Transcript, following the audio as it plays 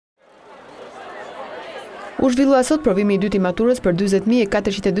U zhvillua sot provimi i dytë i maturës për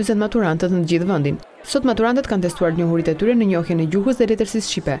 40.440 maturantët në gjithë vendin. Sot maturantët kanë testuar njohuritë e tyre në njohjen e gjuhës dhe letërsisë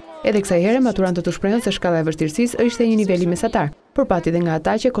shqipe. Edhe kësaj here maturantët u shprehën se shkalla e vështirësisë ishte një niveli mesatar, por pati dhe nga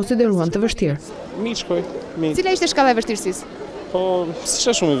ata që konsideruan të vështirë. Cila ishte shkalla e vështirësisë? Po,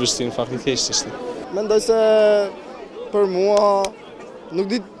 s'ishte shumë e vështirë, në fakt, i thjeshtë ishte. Mendoj se për mua nuk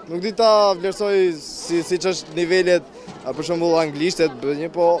di ta vlerësoj siç është nivelet, për shembull anglishtet,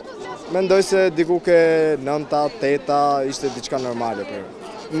 po mendoj se diku ke 9-ta, 8-ta ishte diçka normale për.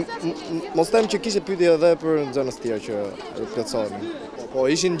 Mos them që kishte pyetje edhe për nxënës tjerë që plotësohen. Po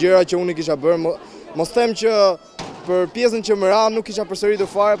ishin gjëra që unë kisha bërë, mos them që për pjesën që më ra nuk kisha përsëritur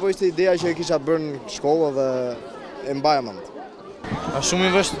fare, po ishte ideja që e kisha bërë në shkollë dhe e mbaja mend.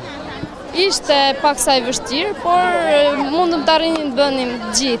 Shumë i vështirë. Ishte paksa i vështirë, por mundëm të arrijnim të bënim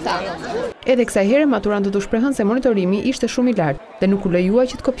gjitha. Edhe kësaj here maturantët u shprehën se monitorimi ishte shumë i lartë dhe nuk u lejuar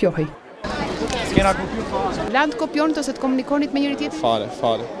që të kopjohej. Lan të kopjonit ose të komunikonit me njëri tjetrin?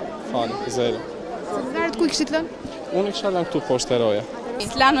 Fare, zero. Se ku i kishit lënë? Unë kisha lënë këtu poshtë e roja.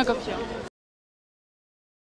 S'lan me kopjon.